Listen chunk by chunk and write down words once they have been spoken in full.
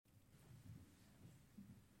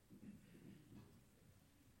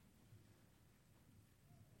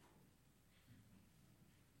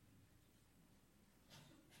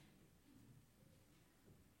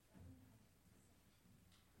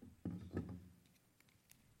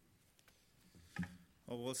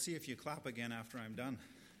Well, we'll see if you clap again after I'm done.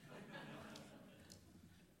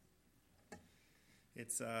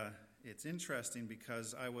 It's interesting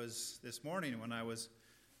because this morning when I was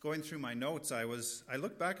going through my notes, I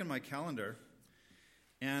looked back in my calendar,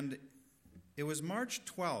 and it was March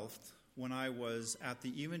 12th when I was at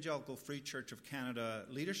the Evangelical Free Church of Canada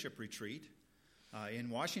Leadership Retreat in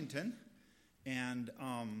Washington, and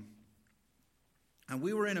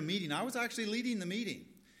we were in a meeting. I was actually leading the meeting.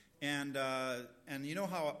 And you know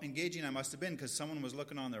how engaging I must have been because someone was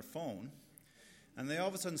looking on their phone. And they all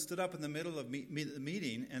of a sudden stood up in the middle of the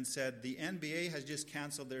meeting and said, the NBA has just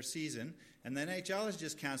canceled their season, and the NHL has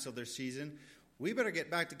just canceled their season. We better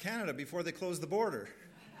get back to Canada before they close the border.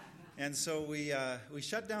 And so we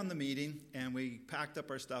shut down the meeting, and we packed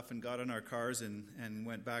up our stuff and got in our cars and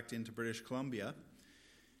went back into British Columbia.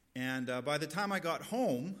 And by the time I got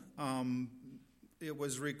home, it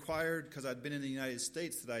was required, because I'd been in the United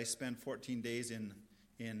States, that I spend 14 days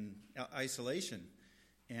in isolation.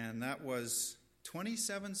 And that was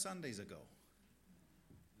 27 Sundays ago.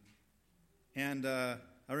 And I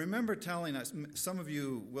remember telling us, some of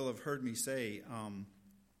you will have heard me say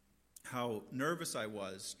how nervous I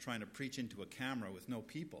was trying to preach into a camera with no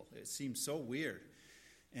people. It seemed so weird.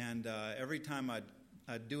 And every time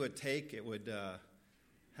I'd do a take, it would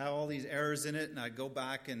have all these errors in it, and I'd go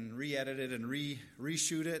back and re-edit it and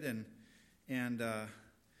reshoot it,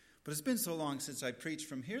 but it's been so long since I preached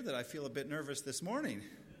from here that I feel a bit nervous this morning.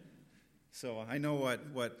 So I know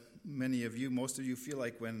what most of you feel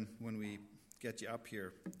like when we get you up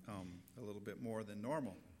here a little bit more than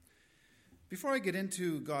normal. Before I get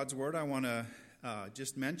into God's Word, I want to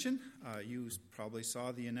just mention, you probably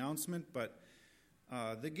saw the announcement, but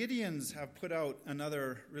the Gideons have put out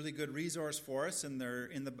another really good resource for us, and they're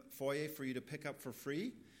in the foyer for you to pick up for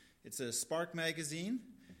free. It's a Spark magazine,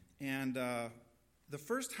 and the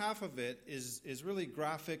first half of it is really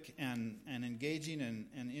graphic and engaging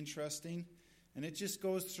and interesting, and it just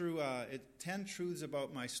goes through 10 truths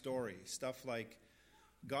about my story. Stuff like,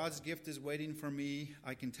 God's gift is waiting for me,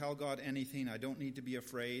 I can tell God anything, I don't need to be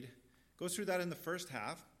afraid. Goes through that in the first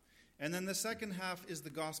half, and then the second half is the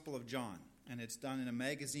Gospel of John. And it's done in a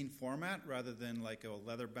magazine format rather than like a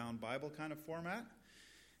leather-bound Bible kind of format.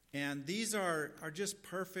 And these are just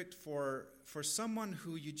perfect for someone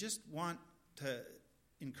who you just want to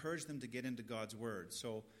encourage them to get into God's Word.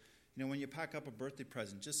 So, when you pack up a birthday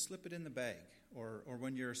present, just slip it in the bag. Or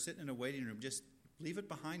when you're sitting in a waiting room, just leave it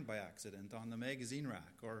behind by accident on the magazine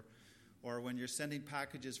rack. Or when you're sending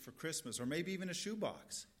packages for Christmas, or maybe even a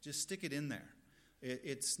shoebox, just stick it in there.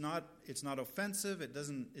 It's not offensive.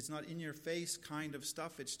 It's not in your face kind of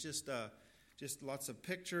stuff. It's just lots of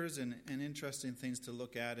pictures and interesting things to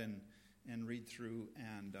look at and read through,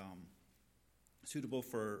 and suitable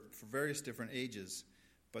for various different ages.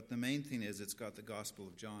 But the main thing is it's got the Gospel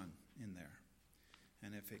of John in there,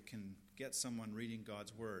 and if it can get someone reading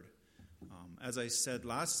God's Word, as I said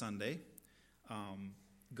last Sunday,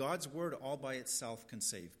 God's Word all by itself can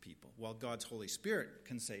save people. Well, God's Holy Spirit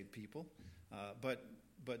can save people.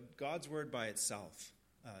 But God's Word by itself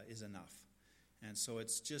is enough. And so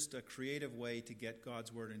it's just a creative way to get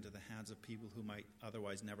God's Word into the hands of people who might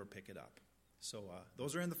otherwise never pick it up. So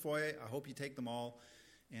those are in the foyer. I hope you take them all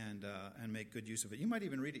and make good use of it. You might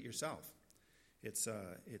even read it yourself. It's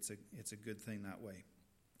a good thing that way.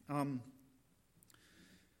 I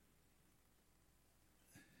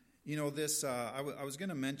was going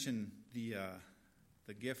to mention the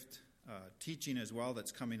gift teaching as well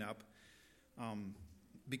that's coming up.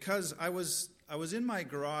 Because I was in my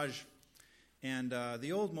garage, and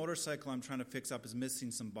the old motorcycle I'm trying to fix up is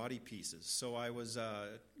missing some body pieces. So I was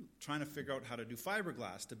trying to figure out how to do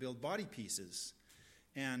fiberglass to build body pieces.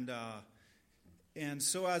 And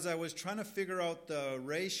so as I was trying to figure out the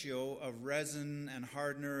ratio of resin and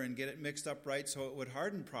hardener and get it mixed up right so it would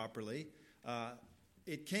harden properly,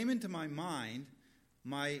 it came into my mind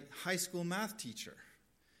my high school math teacher.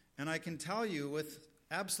 And I can tell you with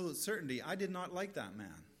absolute certainty, I did not like that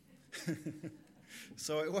man.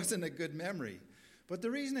 So it wasn't a good memory. But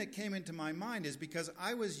the reason it came into my mind is because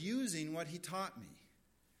I was using what he taught me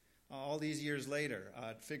all these years later,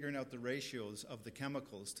 figuring out the ratios of the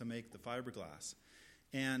chemicals to make the fiberglass.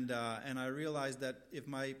 And I realized that if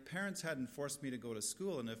my parents hadn't forced me to go to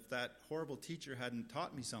school, and if that horrible teacher hadn't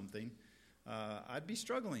taught me something, I'd be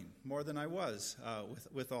struggling more than I was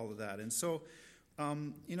with all of that. And so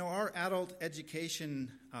our adult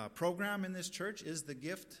education program in this church is the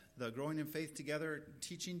gift, the Growing in Faith Together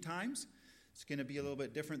teaching times. It's going to be a little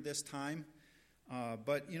bit different this time.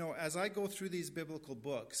 But as I go through these biblical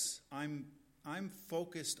books, I'm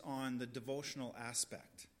focused on the devotional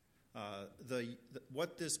aspect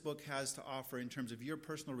what this book has to offer in terms of your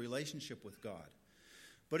personal relationship with God.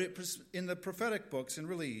 But in the prophetic books, and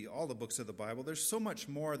really all the books of the Bible, there's so much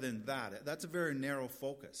more than that. That's a very narrow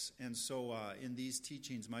focus. And so in these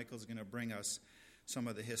teachings, Michael's going to bring us some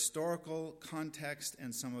of the historical context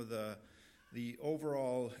and some of the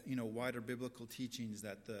overall, wider biblical teachings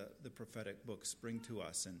that the prophetic books bring to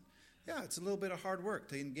us. And yeah, it's a little bit of hard work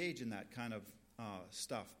to engage in that kind of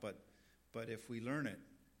stuff. But if we learn it,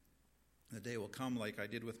 the day will come, like I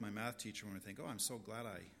did with my math teacher, when I think, I'm so glad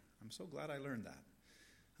I learned that.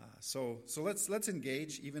 So let's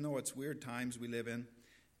engage, even though it's weird times we live in,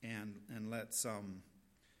 and let's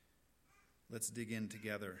dig in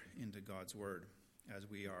together into God's Word as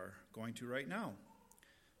we are going to right now.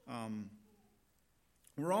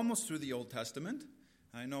 We're almost through the Old Testament.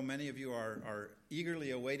 I know many of you are eagerly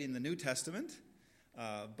awaiting the New Testament,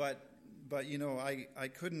 but I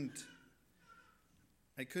couldn't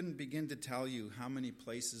begin to tell you how many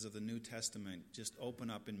places of the New Testament just open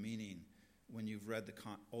up in meaning when you've read the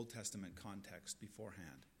Old Testament context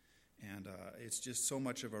beforehand. And it's just so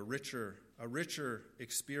much of a richer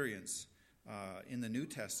experience in the New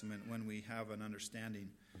Testament when we have an understanding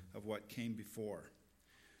of what came before.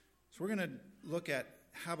 So we're going to look at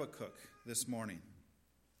Habakkuk this morning.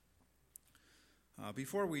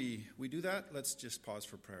 Before we do that, let's just pause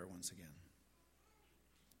for prayer once again.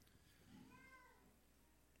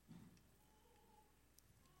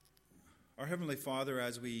 Our Heavenly Father,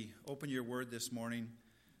 as we open your word this morning,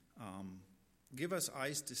 give us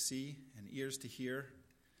eyes to see and ears to hear,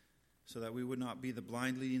 so that we would not be the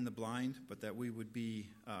blind leading the blind, but that we would be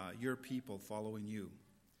your people following you.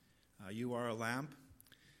 You are a lamp.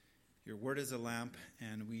 Your word is a lamp,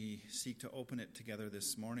 and we seek to open it together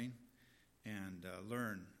this morning and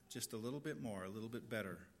learn just a little bit more, a little bit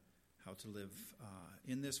better, how to live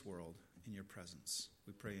in this world in your presence.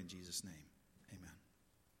 We pray in Jesus' name. Amen.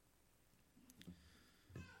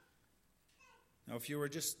 Now, if you were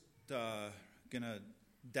just going to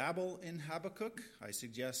dabble in Habakkuk, I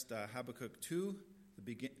suggest Habakkuk 2,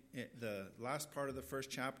 the last part of the first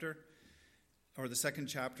chapter, or the second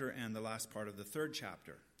chapter, and the last part of the third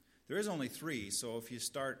chapter. There is only 3, so if you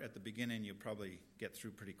start at the beginning, you'll probably get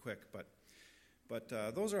through pretty quick. But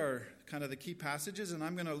those are kind of the key passages, and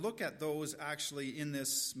I'm going to look at those actually in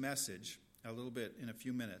this message a little bit in a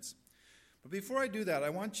few minutes. But before I do that, I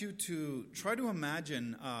want you to try to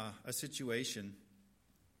imagine a situation.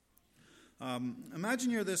 Imagine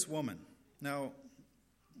you're this woman. Now,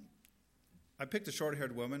 I picked a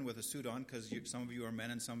short-haired woman with a suit on because some of you are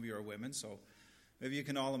men and some of you are women, so maybe you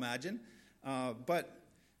can all imagine. But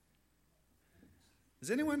does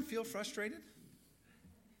anyone feel frustrated?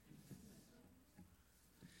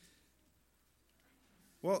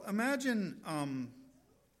 Well, imagine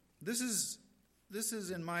this is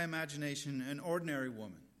in my imagination an ordinary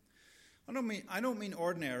woman. I don't mean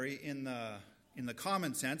ordinary in the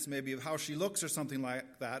common sense, maybe of how she looks or something like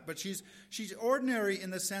that, but she's ordinary in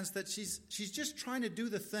the sense that she's just trying to do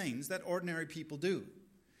the things that ordinary people do.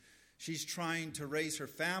 She's trying to raise her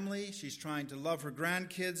family. She's trying to love her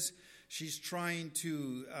grandkids. She's trying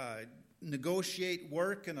to negotiate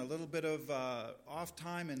work and a little bit of off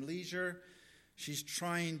time and leisure. She's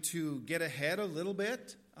trying to get ahead a little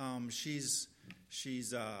bit. She's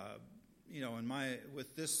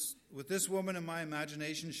with this woman in my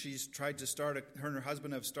imagination, she's tried to her and her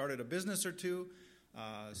husband have started a business or two.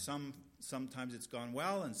 Sometimes it's gone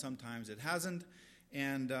well, and sometimes it hasn't.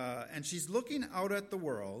 And she's looking out at the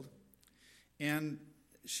world, and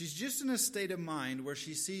she's just in a state of mind where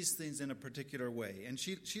she sees things in a particular way. And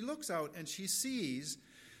she looks out and she sees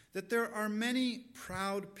that there are many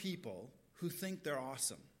proud people who think they're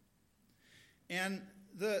awesome. And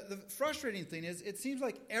the frustrating thing is, it seems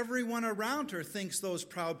like everyone around her thinks those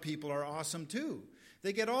proud people are awesome too.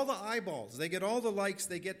 They get all the eyeballs, they get all the likes,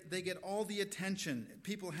 they get all the attention.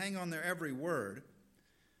 People hang on their every word.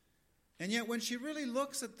 And yet when she really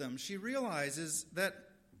looks at them, she realizes that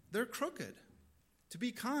they're crooked. To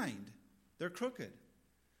be kind, they're crooked.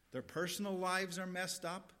 Their personal lives are messed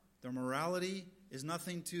up. Their morality is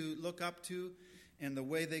nothing to look up to. And the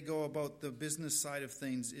way they go about the business side of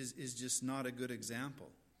things is just not a good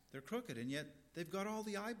example. They're crooked, and yet they've got all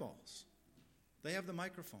the eyeballs. They have the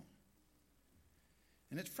microphone.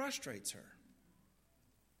 And it frustrates her.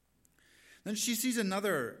 Then she sees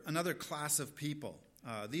another class of people.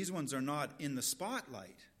 These ones are not in the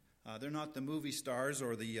spotlight. They're not the movie stars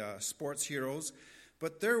or the sports heroes,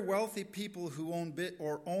 but they're wealthy people who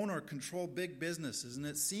own or control big businesses. And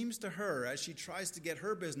it seems to her, as she tries to get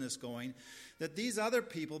her business going, that these other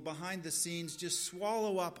people behind the scenes just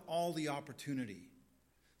swallow up all the opportunity.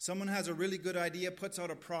 Someone has a really good idea, puts out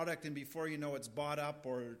a product, and before you know it's bought up,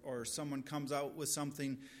 or someone comes out with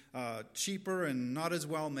something cheaper and not as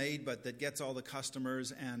well made, but that gets all the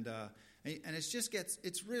customers, and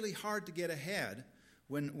it's really hard to get ahead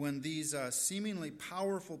when these seemingly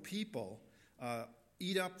powerful people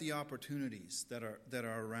eat up the opportunities that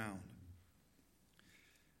are around.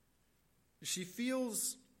 She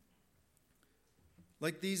feels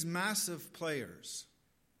like these massive players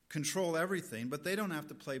control everything, but they don't have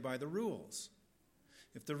to play by the rules.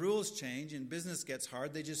 If the rules change and business gets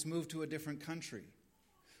hard, they just move to a different country.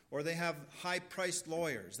 Or they have high-priced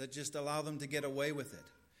lawyers that just allow them to get away with it.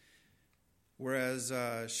 Whereas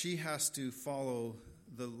she has to follow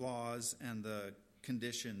the laws and the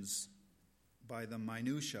conditions by the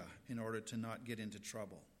minutiae in order to not get into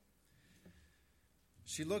trouble.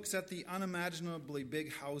 She looks at the unimaginably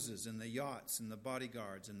big houses and the yachts and the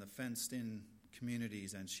bodyguards and the fenced-in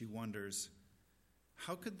communities, and she wonders,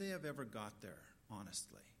 how could they have ever got there,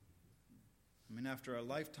 honestly? I mean, after a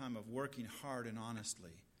lifetime of working hard and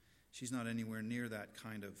honestly, she's not anywhere near that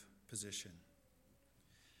kind of position.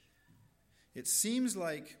 It seems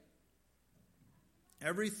like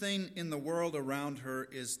everything in the world around her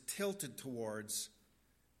is tilted towards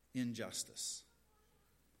injustice.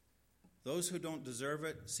 Those who don't deserve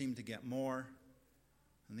it seem to get more,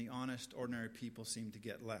 and the honest, ordinary people seem to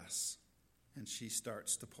get less. And she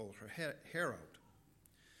starts to pull her hair out.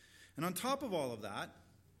 And on top of all of that,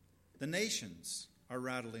 the nations are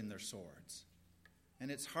rattling their swords.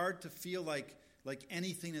 And it's hard to feel like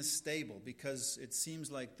anything is stable, because it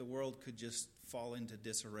seems like the world could just fall into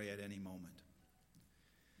disarray at any moment.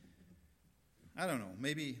 I don't know,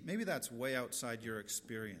 maybe that's way outside your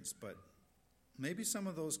experience, but maybe some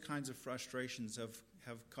of those kinds of frustrations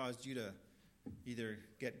have caused you to either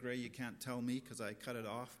get gray, you can't tell me because I cut it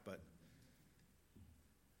off, but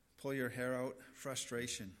pull your hair out,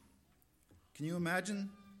 frustration. Can you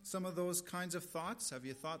imagine some of those kinds of thoughts? Have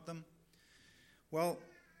you thought them? Well,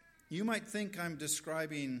 you might think I'm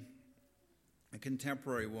describing a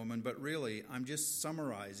contemporary woman, but really I'm just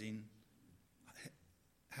summarizing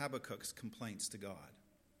Habakkuk's complaints to God,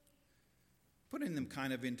 putting them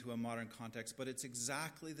kind of into a modern context, but it's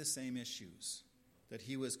exactly the same issues that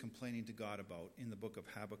he was complaining to God about in the book of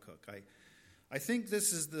Habakkuk. I think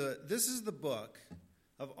this is the book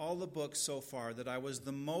of all the books so far that I was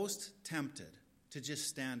the most tempted to just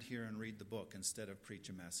stand here and read the book instead of preach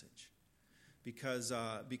a message, because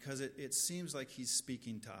it seems like he's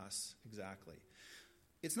speaking to us exactly.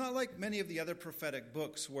 It's not like many of the other prophetic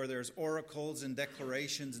books where there's oracles and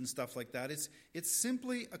declarations and stuff like that. It's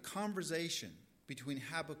simply a conversation between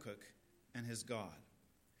Habakkuk and his God.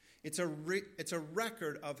 It's a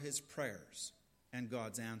record of his prayers and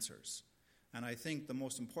God's answers. And I think the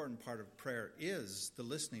most important part of prayer is the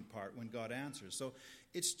listening part when God answers. So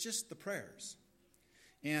it's just the prayers.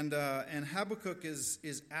 And Habakkuk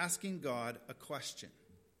is asking God a question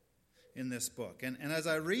in this book. And as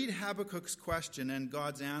I read Habakkuk's question and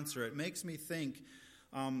God's answer, it makes me think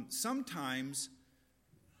sometimes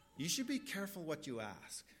you should be careful what you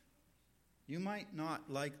ask. You might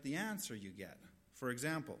not like the answer you get. For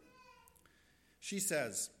example, she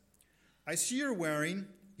says, I see you're wearing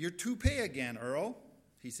your toupee again, Earl.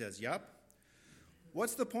 He says, yup.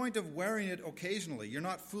 What's the point of wearing it occasionally? You're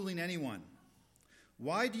not fooling anyone.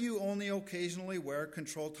 Why do you only occasionally wear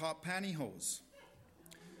control top pantyhose?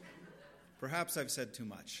 Perhaps I've said too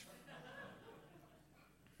much.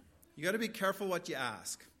 You got to be careful what you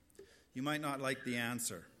ask. You might not like the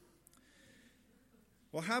answer.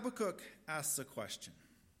 Well, Habakkuk asks a question.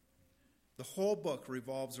 The whole book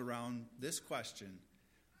revolves around this question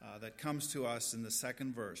that comes to us in the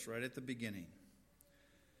second verse, right at the beginning.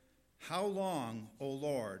 How long, O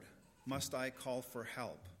Lord, must I call for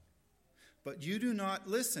help? But you do not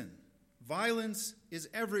listen. Violence is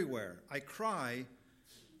everywhere. I cry,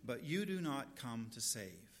 but you do not come to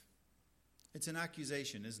save. It's an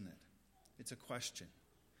accusation, isn't it? It's a question.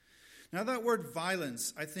 Now, that word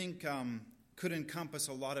violence, I think, could encompass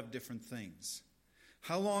a lot of different things.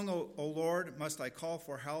 How long, O Lord, must I call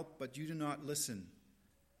for help, but you do not listen?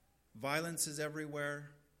 Violence is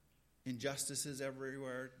everywhere. Injustice is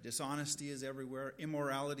everywhere. Dishonesty is everywhere.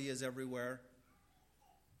 Immorality is everywhere.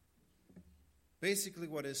 Basically,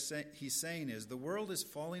 what he's saying is, the world is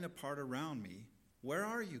falling apart around me. Where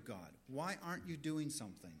are you, God? Why aren't you doing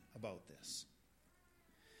something about this?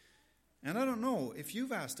 And I don't know if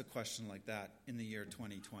you've asked a question like that in the year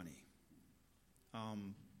 2020.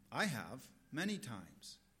 I have many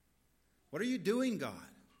times. What are you doing, God?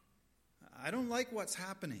 I don't like what's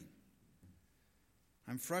happening.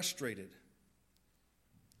 I'm frustrated.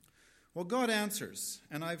 Well, God answers,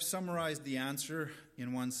 and I've summarized the answer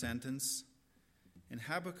in one sentence. In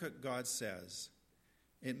Habakkuk, God says,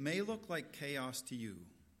 "It may look like chaos to you,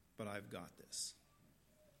 but I've got this."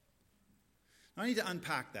 I need to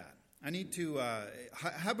unpack that. I need to,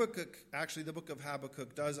 Habakkuk, actually the book of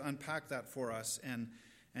Habakkuk does unpack that for us and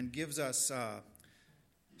gives us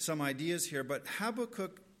some ideas here. But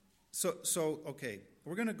Habakkuk, okay,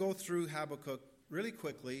 we're going to go through Habakkuk really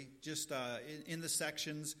quickly, just in the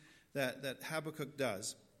sections that Habakkuk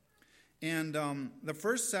does. And the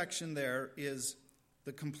first section there is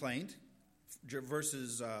the complaint,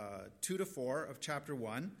 verses 2 to 4 of chapter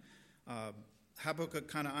 1. Habakkuk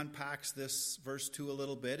kind of unpacks this verse 2 a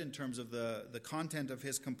little bit in terms of the content of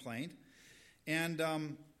his complaint. And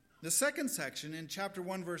the second section in chapter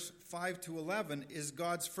 1, verse 5 to 11, is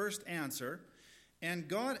God's first answer. And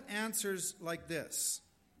God answers like this.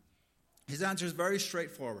 His answer is very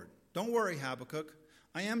straightforward. Don't worry, Habakkuk.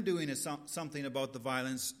 I am doing something about the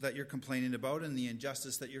violence that you're complaining about and the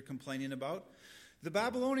injustice that you're complaining about. The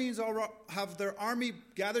Babylonians have their army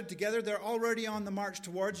gathered together. They're already on the march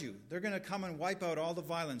towards you. They're going to come and wipe out all the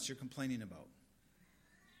violence you're complaining about.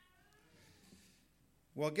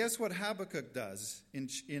 Well, guess what Habakkuk does in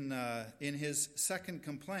his second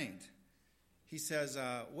complaint? He says,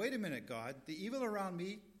 wait a minute, God, the evil around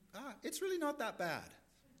me, it's really not that bad.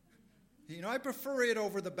 I prefer it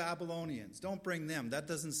over the Babylonians. Don't bring them. That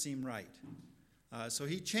doesn't seem right. So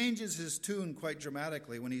he changes his tune quite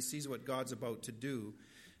dramatically when he sees what God's about to do.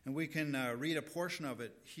 And we can read a portion of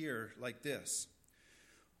it here like this.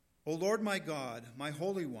 O Lord my God, my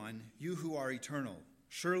Holy One, you who are eternal,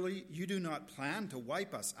 surely you do not plan to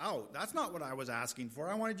wipe us out. That's not what I was asking for.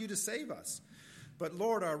 I wanted you to save us. But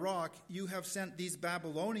Lord, our rock, you have sent these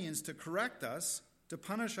Babylonians to correct us, to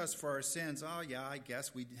punish us for our sins. Oh, yeah, I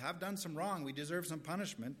guess we have done some wrong. We deserve some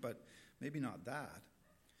punishment, but maybe not that.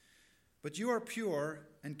 But you are pure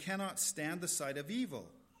and cannot stand the sight of evil.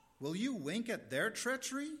 Will you wink at their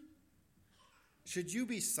treachery? Should you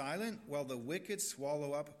be silent while the wicked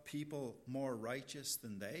swallow up people more righteous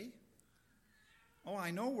than they? Oh,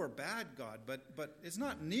 I know we're bad, God, but it's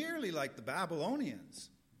not nearly like the Babylonians.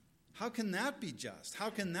 How can that be just?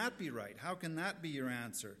 How can that be right? How can that be your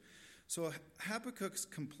answer? So Habakkuk's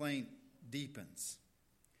complaint deepens.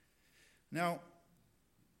 Now,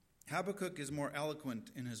 Habakkuk is more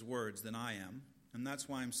eloquent in his words than I am, and that's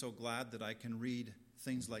why I'm so glad that I can read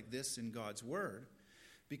things like this in God's Word,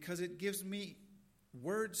 because it gives me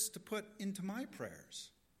words to put into my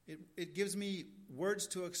prayers. It gives me words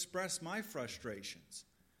to express my frustrations.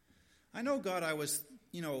 I know, God, I was,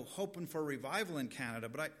 hoping for revival in Canada,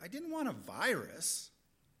 but I didn't want a virus.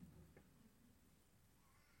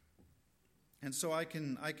 And so I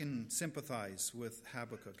can sympathize with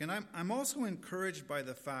Habakkuk. And I'm also encouraged by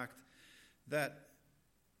the fact that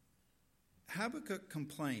Habakkuk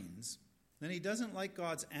complains, then he doesn't like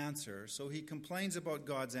God's answer, so he complains about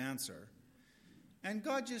God's answer. And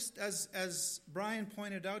God just, as Brian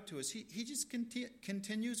pointed out to us, he just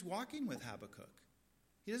continues walking with Habakkuk.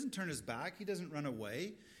 He doesn't turn his back. He doesn't run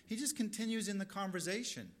away. He just continues in the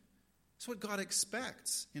conversation. That's what God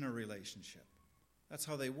expects in a relationship. That's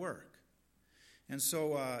how they work. And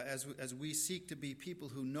so as we seek to be people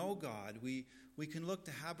who know God, we can look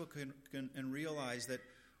to Habakkuk and realize that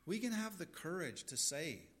we can have the courage to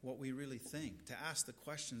say what we really think, to ask the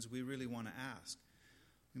questions we really want to ask.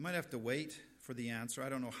 We might have to wait for the answer. I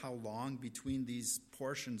don't know how long between these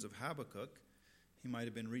portions of Habakkuk. He might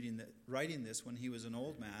have been writing this when he was an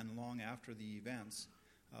old man, long after the events,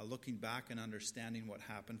 looking back and understanding what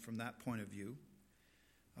happened from that point of view.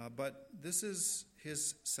 But this is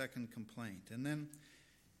his second complaint. And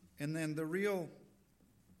then the real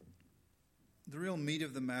meat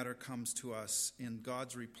of the matter comes to us in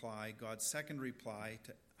God's reply, God's second reply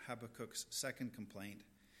to Habakkuk's second complaint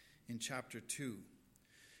in chapter 2.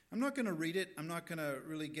 I'm not going to read it. I'm not going to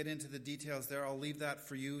really get into the details there. I'll leave that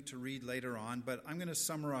for you to read later on. But I'm going to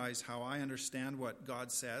summarize how I understand what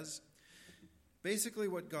God says. Basically,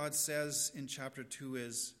 what God says in chapter 2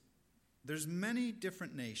 is, there's many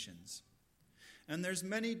different nations, and there's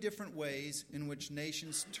many different ways in which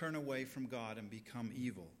nations turn away from God and become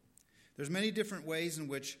evil. There's many different ways in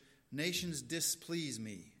which nations displease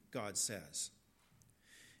me, God says.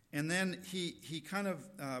 And then he kind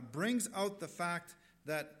of brings out the fact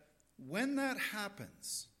that when that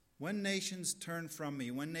happens, when nations turn from me,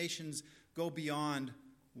 when nations go beyond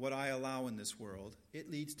what I allow in this world, it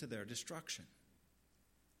leads to their destruction.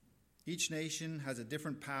 Each nation has a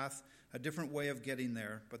different path, a different way of getting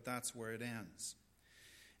there, but that's where it ends.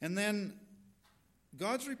 And then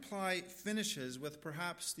God's reply finishes with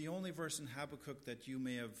perhaps the only verse in Habakkuk that you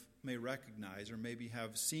may recognize or maybe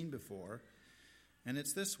have seen before, and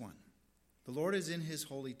it's this one. The Lord is in his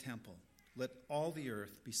holy temple. Let all the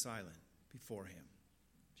earth be silent before him.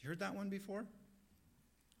 Have you heard that one before?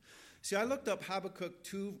 See, I looked up Habakkuk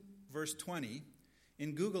 2, verse 20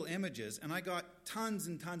 in Google Images, and I got tons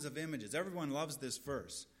and tons of images. Everyone loves this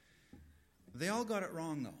verse. They all got it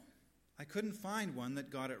wrong, though. I couldn't find one that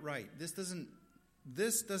got it right. This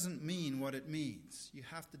doesn't mean what it means. You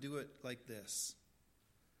have to do it like this.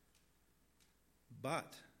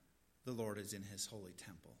 But the Lord is in his holy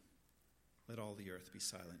temple. Let all the earth be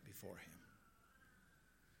silent before him.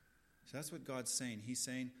 So that's what God's saying. He's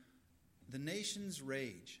saying, the nations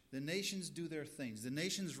rage. The nations do their things. The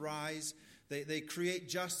nations rise. They create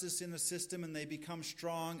justice in the system and they become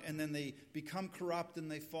strong, and then they become corrupt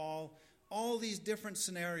and they fall. All these different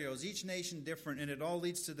scenarios, each nation different, and it all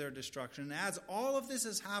leads to their destruction. And as all of this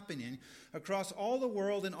is happening across all the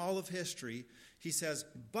world and all of history, he says,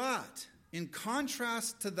 but in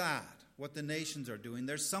contrast to that, what the nations are doing,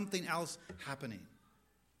 there's something else happening.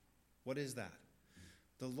 What is that?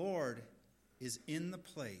 The Lord is in the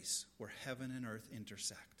place where heaven and earth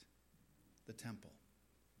intersect, the temple.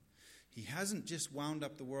 He hasn't just wound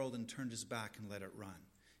up the world and turned his back and let it run.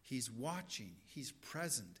 He's watching. He's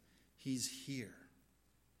present. He's here.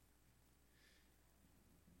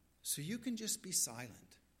 So you can just be silent.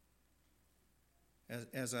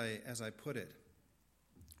 As I put it,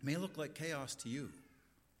 it may look like chaos to you,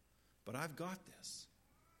 but I've got this.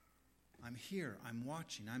 I'm here. I'm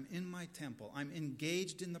watching. I'm in my temple. I'm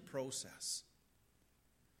engaged in the process.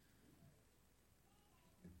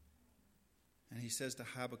 And he says to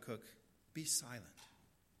Habakkuk, be silent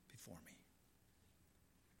before me.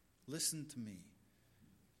 Listen to me.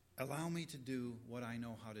 Allow me to do what I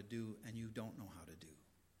know how to do and you don't know how to do.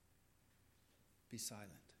 Be silent.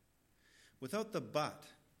 Without the but,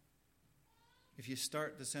 if you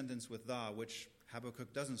start the sentence with the, which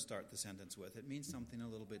Habakkuk doesn't start the sentence with, it means something a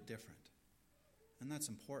little bit different. And that's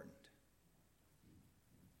important.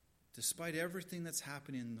 Despite everything that's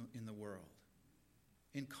happening in the world,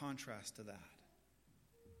 in contrast to that,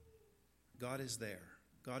 God is there.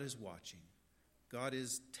 God is watching. God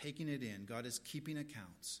is taking it in. God is keeping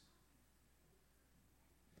accounts.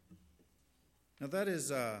 Now that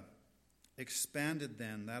is expanded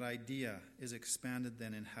then, that idea is expanded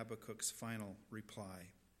then in Habakkuk's final reply.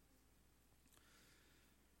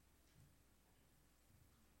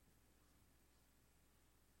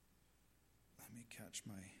 Let me catch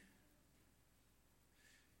my...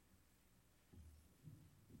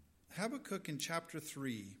 Habakkuk in chapter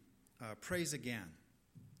 3 prays again.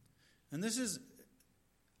 And this is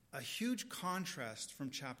a huge contrast from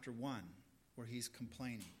chapter 1, where he's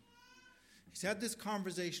complaining. He's had this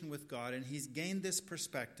conversation with God, and he's gained this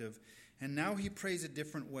perspective, and now he prays a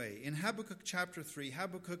different way. In Habakkuk chapter 3,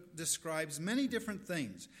 Habakkuk describes many different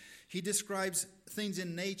things. He describes things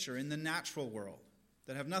in nature, in the natural world,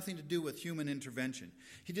 that have nothing to do with human intervention.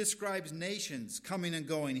 He describes nations coming and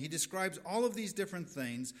going. He describes all of these different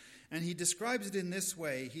things, and he describes it in this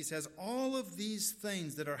way. He says, all of these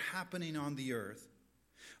things that are happening on the earth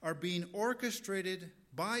are being orchestrated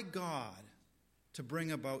by God to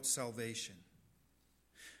bring about salvation.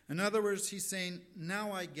 In other words, he's saying,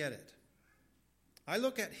 now I get it. I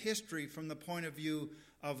look at history from the point of view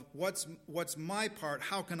of what's my part,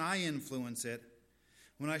 how can I influence it,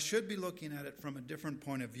 when I should be looking at it from a different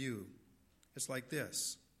point of view. It's like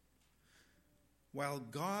this. While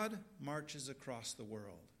God marches across the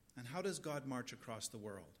world, and how does God march across the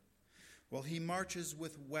world? Well, he marches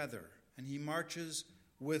with weather, and he marches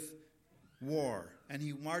with war, and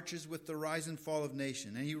he marches with the rise and fall of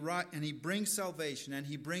nation, and he brings salvation, and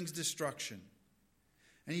he brings destruction.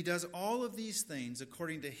 And he does all of these things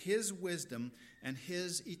according to his wisdom and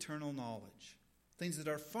his eternal knowledge. Things that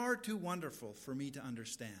are far too wonderful for me to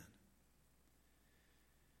understand.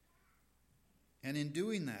 And in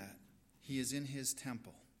doing that, he is in his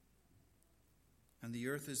temple, and the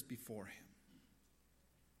earth is before him.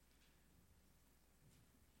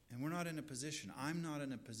 And we're not in a position, I'm not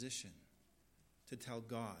in a position to tell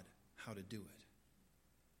God how to do it.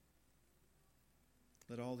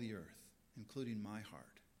 Let all the earth, including my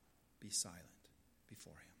heart, be silent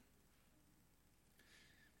before him.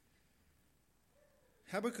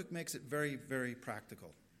 Habakkuk makes it very, very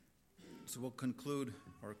practical. So we'll conclude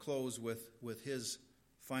or close with his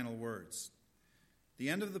final words. The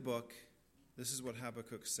end of the book, this is what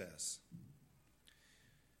Habakkuk says.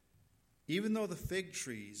 Even though the fig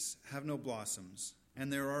trees have no blossoms,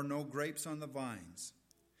 and there are no grapes on the vines,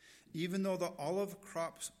 even though the olive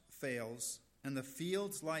crop fails, and the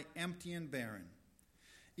fields lie empty and barren,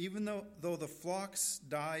 even though the flocks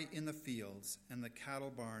die in the fields and the cattle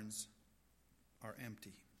barns are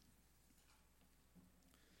empty.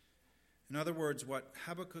 In other words, what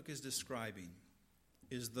Habakkuk is describing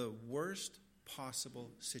is the worst possible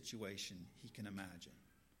situation he can imagine.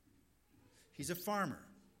 He's a farmer,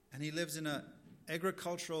 and he lives in an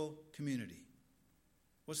agricultural community.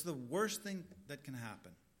 What's the worst thing that can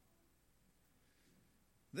happen?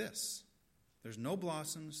 This. There's no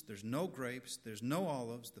blossoms, there's no grapes, there's no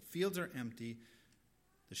olives, the fields are empty,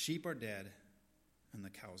 the sheep are dead, and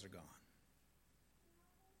the cows are gone.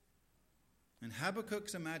 In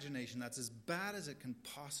Habakkuk's imagination, that's as bad as it can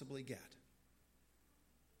possibly get.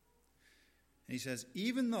 And he says,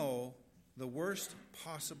 even though the worst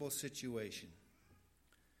possible situation,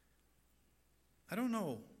 I don't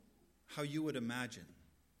know how you would imagine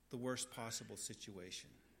the worst possible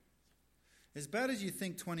situation. As bad as you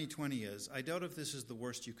think 2020 is, I doubt if this is the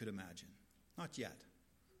worst you could imagine. Not yet.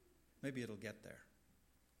 Maybe it'll get there.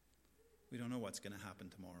 We don't know what's going to happen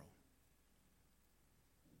tomorrow.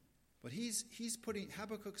 But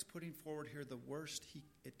Habakkuk's putting forward here the worst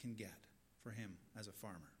it can get for him as a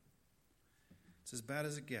farmer. It's as bad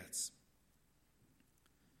as it gets.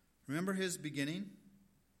 Remember his beginning?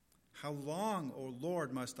 How long, O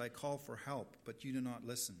Lord, must I call for help, but you do not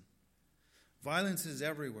listen? Violence is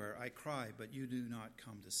everywhere. I cry, but you do not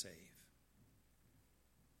come to save.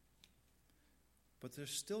 But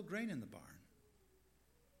there's still grain in the barn.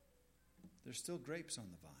 There's still grapes on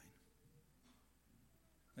the vine.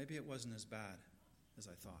 Maybe it wasn't as bad as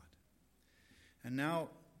I thought. And now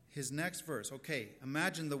his next verse. Okay,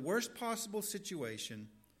 imagine the worst possible situation.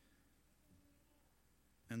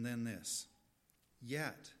 And then this.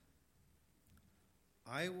 Yet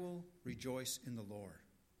I will rejoice in the Lord.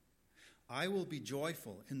 I will be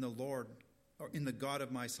joyful in the Lord, or in the God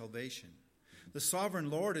of my salvation. The sovereign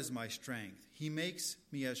Lord is my strength. He makes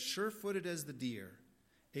me as sure-footed as the deer,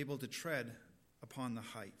 able to tread upon the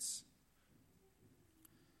heights.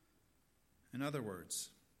 In other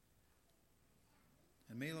words,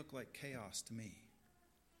 it may look like chaos to me,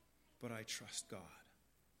 but I trust God.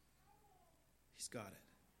 He's got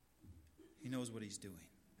it. He knows what he's doing.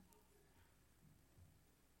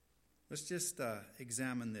 Let's just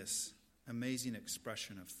examine this amazing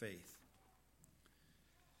expression of faith.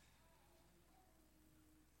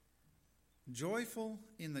 Joyful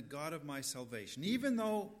in the God of my salvation. Even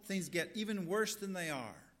though things get even worse than they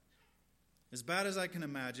are, as bad as I can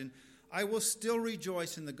imagine, I will still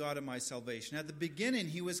rejoice in the God of my salvation. At the beginning,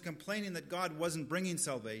 he was complaining that God wasn't bringing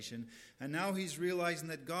salvation, and now he's realizing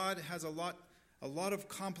that God has a lot of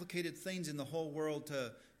complicated things in the whole world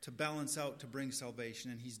to balance out to bring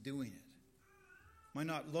salvation, and he's doing it. Might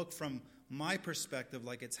not look from my perspective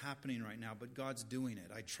like it's happening right now, but God's doing it.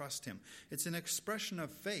 I trust him. It's an expression of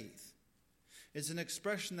faith. It's an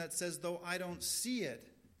expression that says, though I don't see it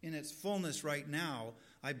in its fullness right now,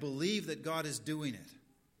 I believe that God is doing it.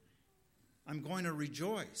 I'm going to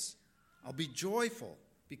rejoice. I'll be joyful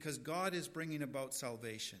because God is bringing about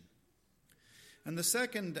salvation. And the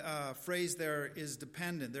second phrase there is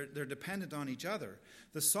dependent. They're dependent on each other.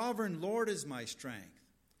 The sovereign Lord is my strength.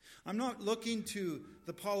 I'm not looking to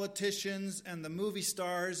the politicians and the movie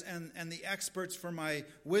stars and the experts for my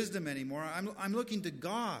wisdom anymore. I'm looking to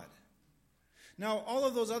God. Now, all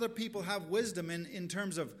of those other people have wisdom in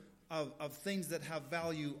terms of things that have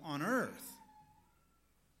value on earth.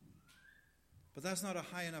 But that's not a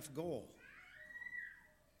high enough goal.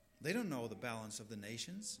 They don't know the balance of the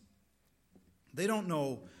nations. They don't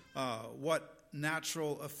know what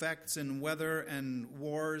natural effects and weather and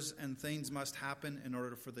wars and things must happen in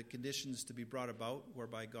order for the conditions to be brought about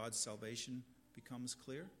whereby God's salvation becomes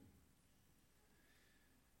clear.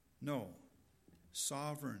 No,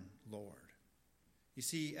 sovereign Lord. You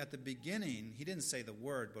see, at the beginning, he didn't say the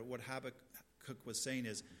word, but what Habakkuk was saying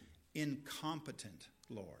is incompetent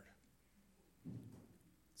Lord.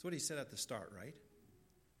 That's what he said at the start, right?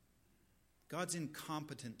 God's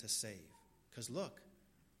incompetent to save. Because look,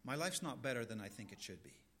 my life's not better than I think it should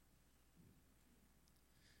be.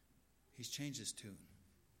 He's changed his tune.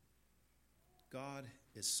 God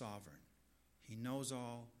is sovereign. He knows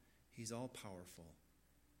all. He's all powerful.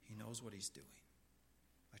 He knows what he's doing.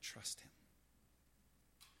 I trust him.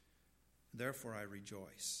 Therefore, I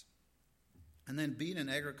rejoice. And then being an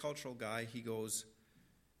agricultural guy, he goes,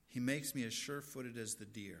 he makes me as sure-footed as the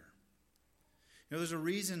deer. You know, there's a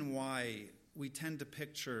reason why we tend to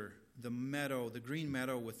picture the meadow, the green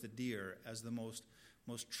meadow with the deer, as the most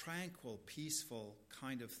tranquil, peaceful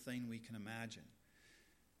kind of thing we can imagine.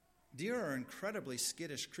 Deer are incredibly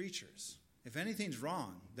skittish creatures. If anything's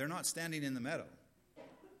wrong, they're not standing in the meadow.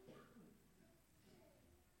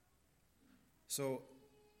 So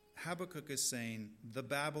Habakkuk is saying, the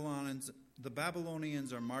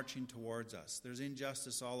Babylonians are marching towards us. There's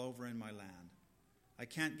injustice all over in my land. I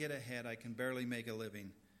can't get ahead. I can barely make a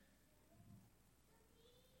living.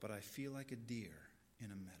 But I feel like a deer in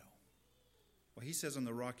a meadow. Well, he says on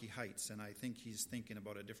the rocky heights, and I think he's thinking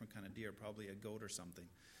about a different kind of deer, probably a goat or something.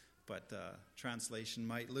 But translation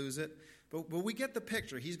might lose it. But we get the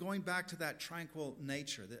picture. He's going back to that tranquil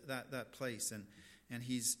nature, that place. And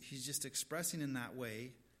he's just expressing in that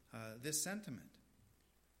way this sentiment.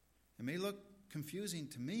 It may look confusing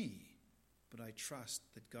to me, but I trust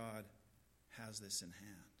that God has this in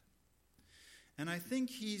hand. And I think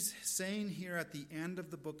he's saying here at the end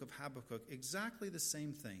of the book of Habakkuk exactly the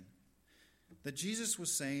same thing that Jesus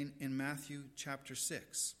was saying in Matthew chapter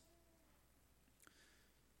 6.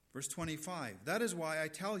 Verse 25, that is why I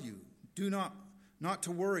tell you, do not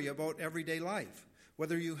to worry about everyday life,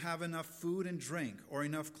 whether you have enough food and drink or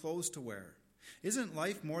enough clothes to wear. Isn't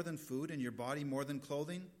life more than food and your body more than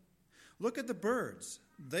clothing? Look at the birds.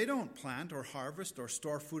 They don't plant or harvest or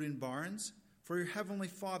store food in barns, for your heavenly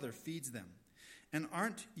Father feeds them. And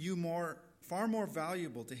aren't you far more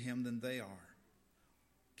valuable to him than they are?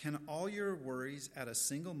 Can all your worries add a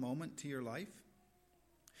single moment to your life?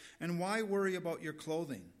 And why worry about your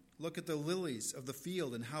clothing? Look at the lilies of the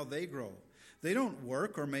field and how they grow. They don't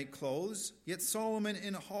work or make clothes, yet Solomon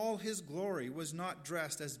in all his glory was not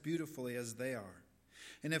dressed as beautifully as they are.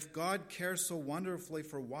 And if God cares so wonderfully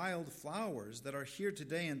for wild flowers that are here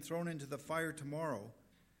today and thrown into the fire tomorrow,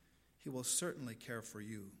 he will certainly care for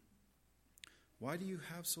you. Why do you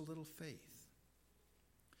have so little faith?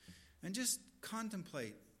 And just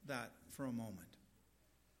contemplate that for a moment.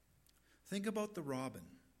 Think about the robin.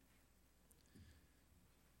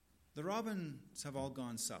 The robins have all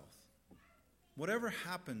gone south. Whatever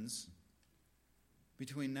happens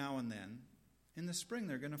between now and then, in the spring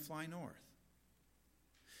they're going to fly north.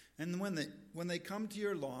 And when they come to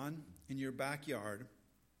your lawn in your backyard,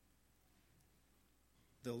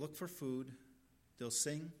 they'll look for food, they'll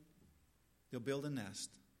sing, they'll build a nest,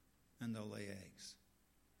 and they'll lay eggs.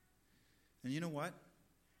 And you know what?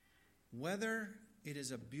 Whether it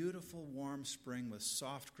is a beautiful warm spring with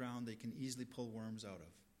soft ground they can easily pull worms out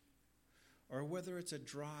of, or whether it's a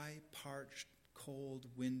dry, parched, cold,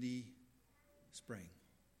 windy spring,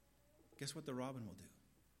 guess what the robin will do?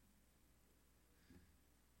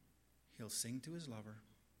 He'll sing to his lover,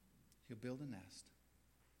 he'll build a nest,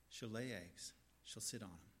 she'll lay eggs, she'll sit on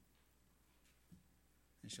them,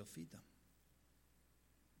 and she'll feed them.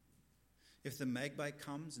 If the magpie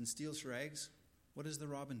comes and steals her eggs, what does the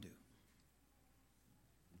robin do?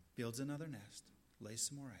 Builds another nest, lays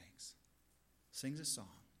some more eggs, sings a song,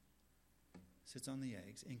 sits on the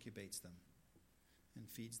eggs, incubates them, and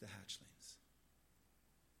feeds the hatchlings.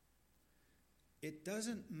 It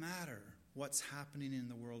doesn't matter what's happening in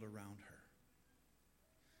the world around her.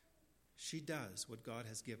 She does what God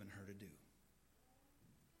has given her to do.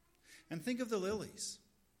 And think of the lilies.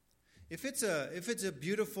 If it's a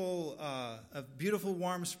beautiful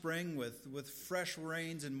warm spring with fresh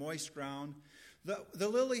rains and moist ground, the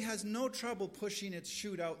lily has no trouble pushing its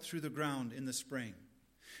shoot out through the ground in the spring.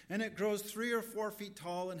 And it grows 3 or 4 feet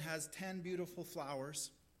tall and has 10 beautiful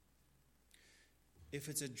flowers. If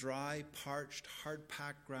it's a dry, parched,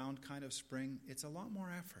 hard-packed ground kind of spring, it's a lot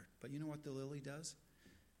more effort. But you know what the lily does?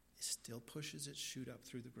 It still pushes its shoot up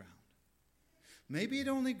through the ground. Maybe it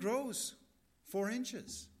only grows 4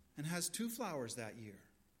 inches and has 2 flowers that year.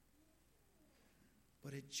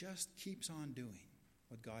 But it just keeps on doing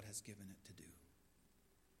what God has given it to do.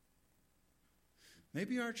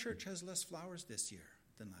 Maybe our church has less flowers this year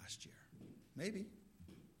than last year. Maybe.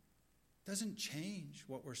 Doesn't change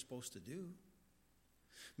what we're supposed to do.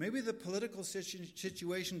 Maybe the political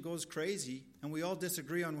situation goes crazy and we all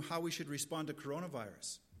disagree on how we should respond to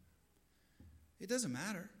coronavirus. It doesn't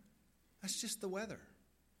matter. That's just the weather.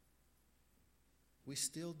 We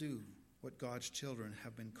still do what God's children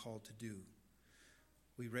have been called to do.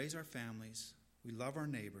 We raise our families. We love our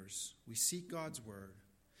neighbors. We seek God's word.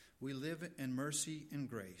 We live in mercy and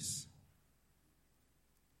grace.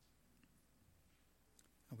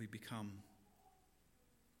 And we become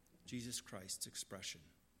Jesus Christ's expression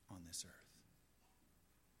on this earth.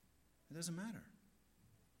 It doesn't matter.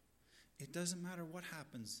 It doesn't matter what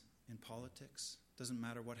happens in politics. It doesn't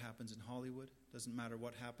matter what happens in Hollywood. It doesn't matter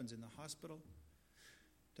what happens in the hospital.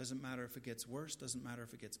 It doesn't matter if it gets worse. It doesn't matter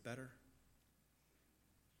if it gets better.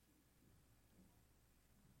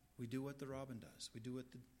 We do what the robin does. We do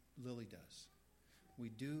what the lily does. We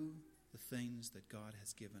do the things that God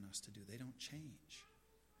has given us to do. They don't change.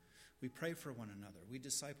 We pray for one another. We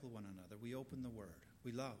disciple one another. We open the word.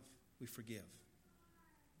 We love. We forgive.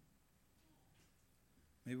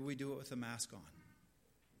 Maybe we do it with a mask on.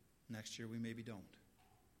 Next year we maybe don't.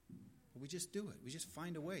 But we just do it. We just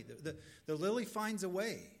find a way. The lily finds a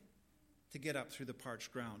way to get up through the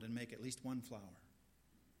parched ground and make at least one flower.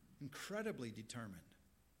 Incredibly determined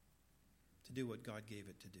to do what God gave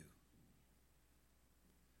it to do.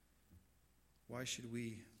 Why should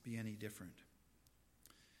we be any different?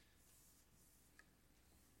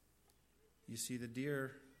 You see, the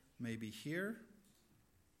deer may be here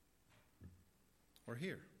or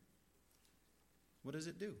here. What does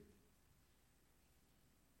it do?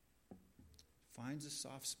 Finds a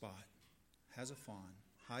soft spot, has a fawn,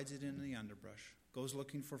 hides it in the underbrush, goes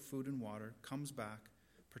looking for food and water, comes back,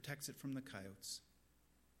 protects it from the coyotes.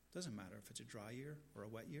 Doesn't matter if it's a dry year or a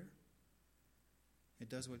wet year. It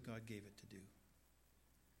does what God gave it to do.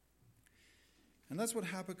 And that's what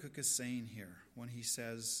Habakkuk is saying here when he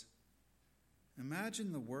says,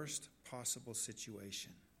 imagine the worst possible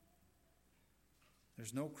situation.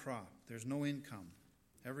 There's no crop, there's no income,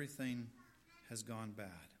 everything has gone bad.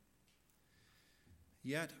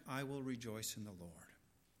 Yet I will rejoice in the Lord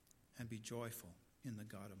and be joyful in the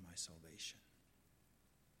God of my salvation.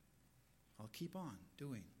 I'll keep on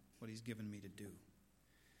doing what he's given me to do.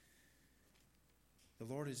 The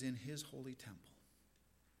Lord is in his holy temple.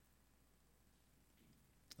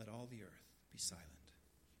 Let all the earth be silent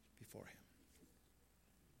before him.